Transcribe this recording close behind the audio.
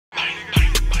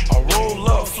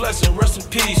blessing, rest in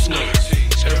peace,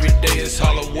 niggas. Every day is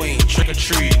Halloween, trick or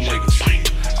treat, niggas.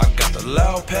 I got the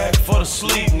loud pack for the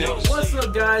sleep, niggas. What's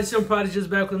up, guys? Young Prodigy just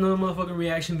back with another motherfucking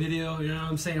reaction video. You know what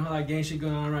I'm saying? A whole lot of gang shit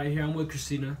going on right here. I'm with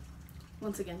Christina.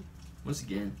 Once again.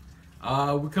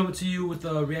 We're coming to you with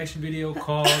a reaction video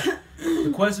called The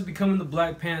Quest of Becoming the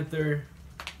Black Panther.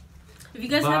 If you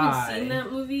guys haven't seen that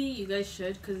movie, you guys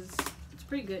should, because it's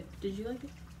pretty good. Did you like it?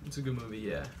 It's a good movie,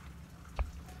 yeah.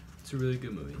 It's a really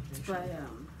good movie. By,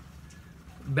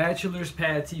 Bachelor's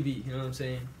Pad TV, you know what I'm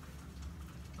saying?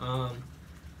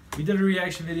 We did a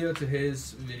reaction video to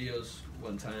his videos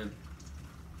one time.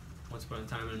 Once upon a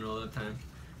time and another time.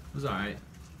 It was alright.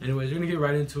 Anyways, we're gonna get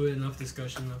right into it. Enough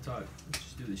discussion, enough talk. Let's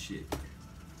just do this shit.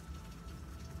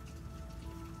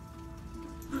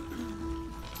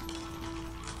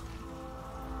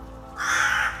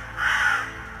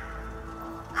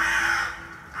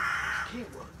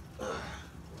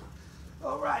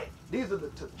 Alright, these are the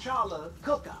T'Challa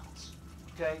cookouts.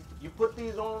 Okay? You put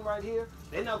these on right here,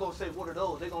 they're not gonna say what are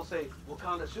those, they're gonna say what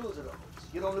kind of shoes are those.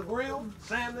 Get on the grill,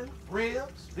 salmon,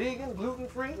 ribs, vegan,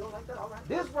 gluten-free. You don't like that? Alright.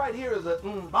 This right here is a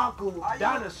M'Baku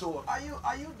dinosaur. Are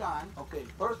you done? Okay,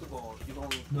 first of all, you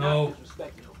don't not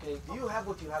disrespect me, okay? You have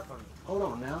what you have for me. Hold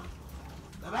on now.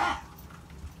 Bye-bye.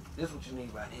 This is what you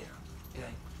need right here.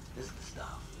 Okay? This is the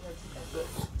stuff.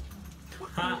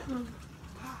 Bam!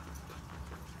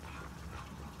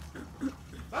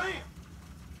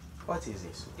 What is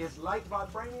this? It's like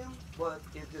vibranium, but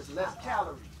it's just less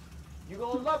calories. You're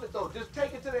gonna love it though. Just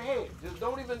take it to the head. Just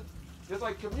don't even, just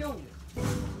like communion.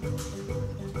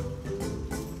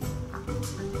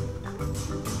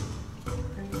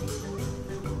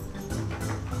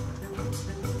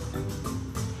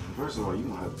 First of all, you're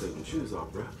gonna have to take your shoes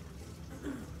off, bruh.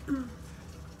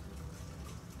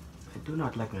 I do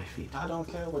not like my feet. I don't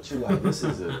care what you like. This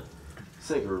is a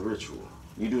sacred ritual.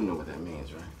 You do know what that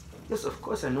means, right? Yes, of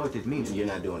course I know what it means. And you're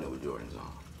not doing it with Jordans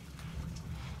on.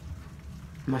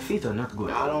 My feet are not good.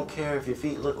 I don't care if your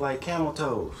feet look like camel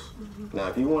toes. Now,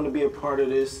 if you want to be a part of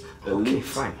this elite... Okay,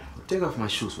 fine. Take off my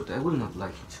shoes, but I will not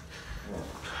like it.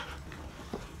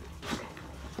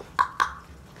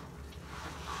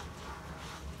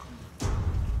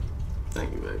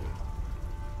 Thank you, baby.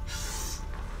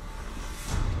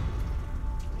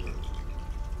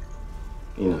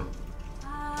 You know.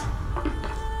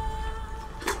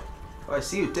 I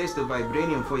see you taste the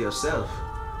vibranium for yourself.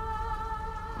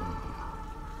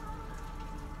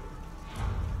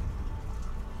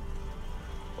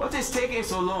 What is taking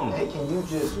so long? Hey, can you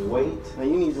just wait? Now,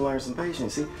 you need to learn some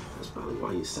patience. See, that's probably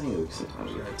why you're single.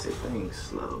 Sometimes you gotta take things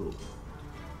slow.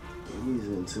 Ease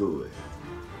into it.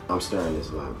 I'm stirring this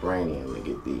vibranium to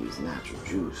get these natural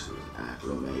juices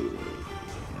acclimated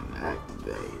and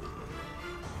activated.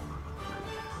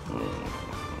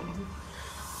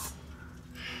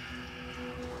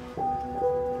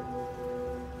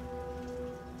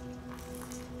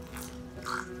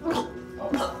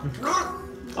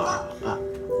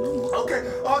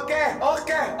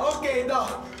 Okay, no.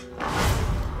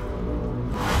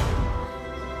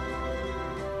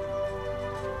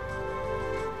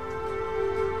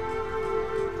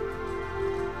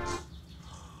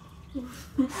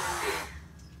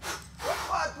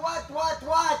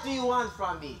 What do you want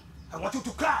from me? I want you to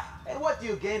cry. And what do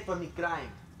you gain from me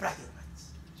crying? Bragging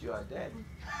rights. You are dead.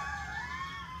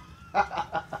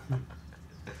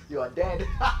 You are dead.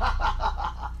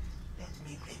 Let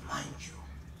me remind you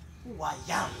who I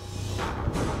am,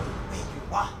 where you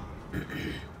are.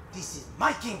 This is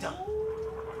my kingdom.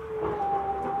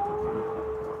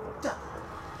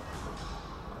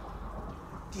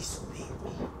 Disobeyed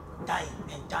me time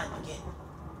and time again.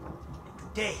 And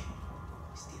today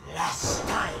is the last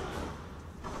time.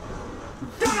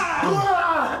 I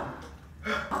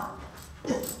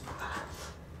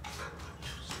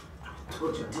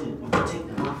told you I didn't want to take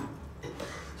them off.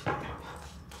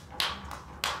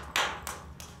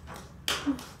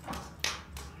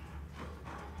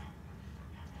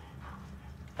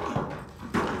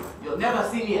 You'll never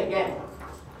see me again.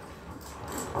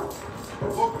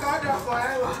 Okada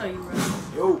forever. Tell you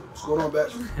right. Yo, what's going on,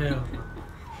 Batch? Hell.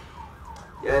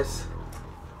 Yes.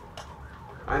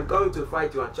 I'm going to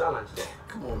fight you on challenge.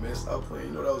 Come on, man, stop playing.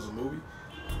 You know that was a movie.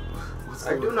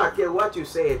 I do not care what you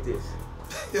say it is.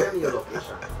 Tell me your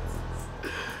location.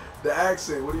 The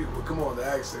accent, come on, the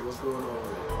accent, what's going on?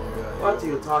 What are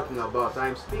you talking about?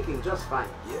 I'm speaking just fine.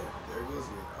 Yeah, there goes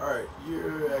it. Alright,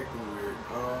 you're acting weird.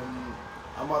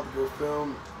 I'm about to go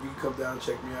film. You can come down and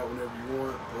check me out whenever you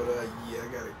want, but yeah, I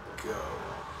gotta go.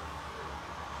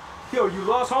 Yo, you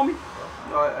lost, homie?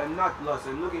 No, I'm not lost.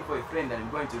 I'm looking for a friend that I'm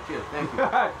going to kill. Thank you.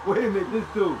 Wait a minute, this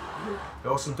dude.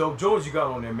 Yo, some dope Jones you got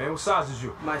on there, man. What size is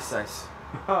you? My size.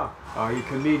 Oh, you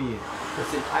comedian.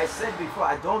 Listen, I said before,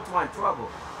 I don't want trouble.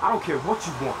 I don't care what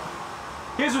you want.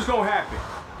 Here's what's gonna happen.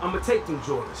 I'm gonna take them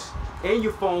Jordans and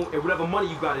your phone and whatever money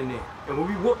you got in there. And when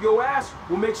we whoop your ass,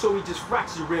 we'll make sure we just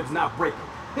fracture your ribs, not break them.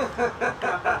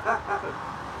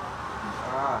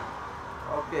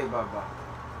 Okay, Baba.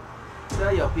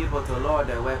 Tell your people to lower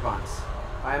their weapons.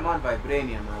 I am on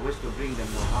vibranium. I wish to bring them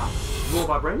no harm. You want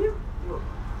vibranium?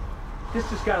 This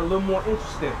just got a little more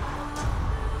interesting.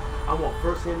 I want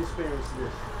first-hand experience to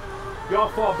this. Y'all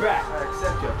fall back. I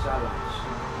accept your challenge.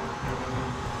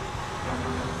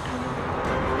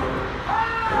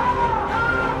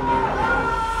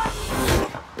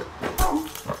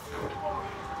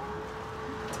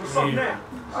 What's up now?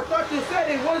 I thought you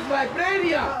said it was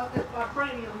vibranium. It's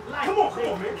vibranium. Light. Come on,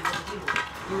 man.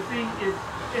 You see,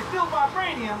 it's still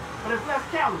vibranium, but it's less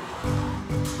calories.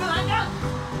 But I got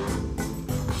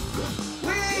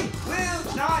We will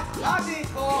not have it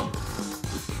all.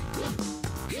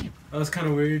 That was kind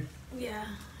of weird. Yeah.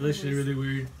 Literally really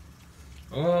weird.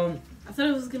 I thought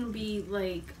it was gonna be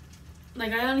like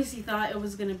I honestly thought it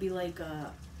was gonna be like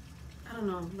I don't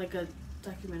know, like a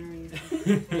documentary.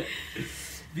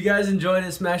 If you guys enjoyed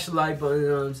it, smash the like button, you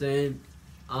know what I'm saying?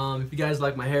 If you guys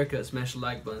like my haircut, smash the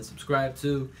like button, subscribe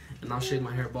too, and I'll shave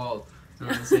my hair bald. You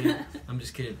know what I'm saying? I'm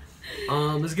just kidding.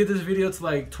 Let's get this video to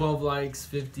like 12 likes,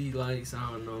 50 likes, I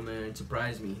don't know, man.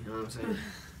 Surprise me, you know what I'm saying?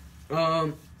 You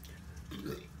know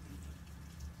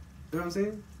what I'm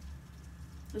saying?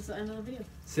 That's the end of the video.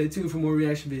 Stay tuned for more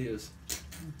reaction videos.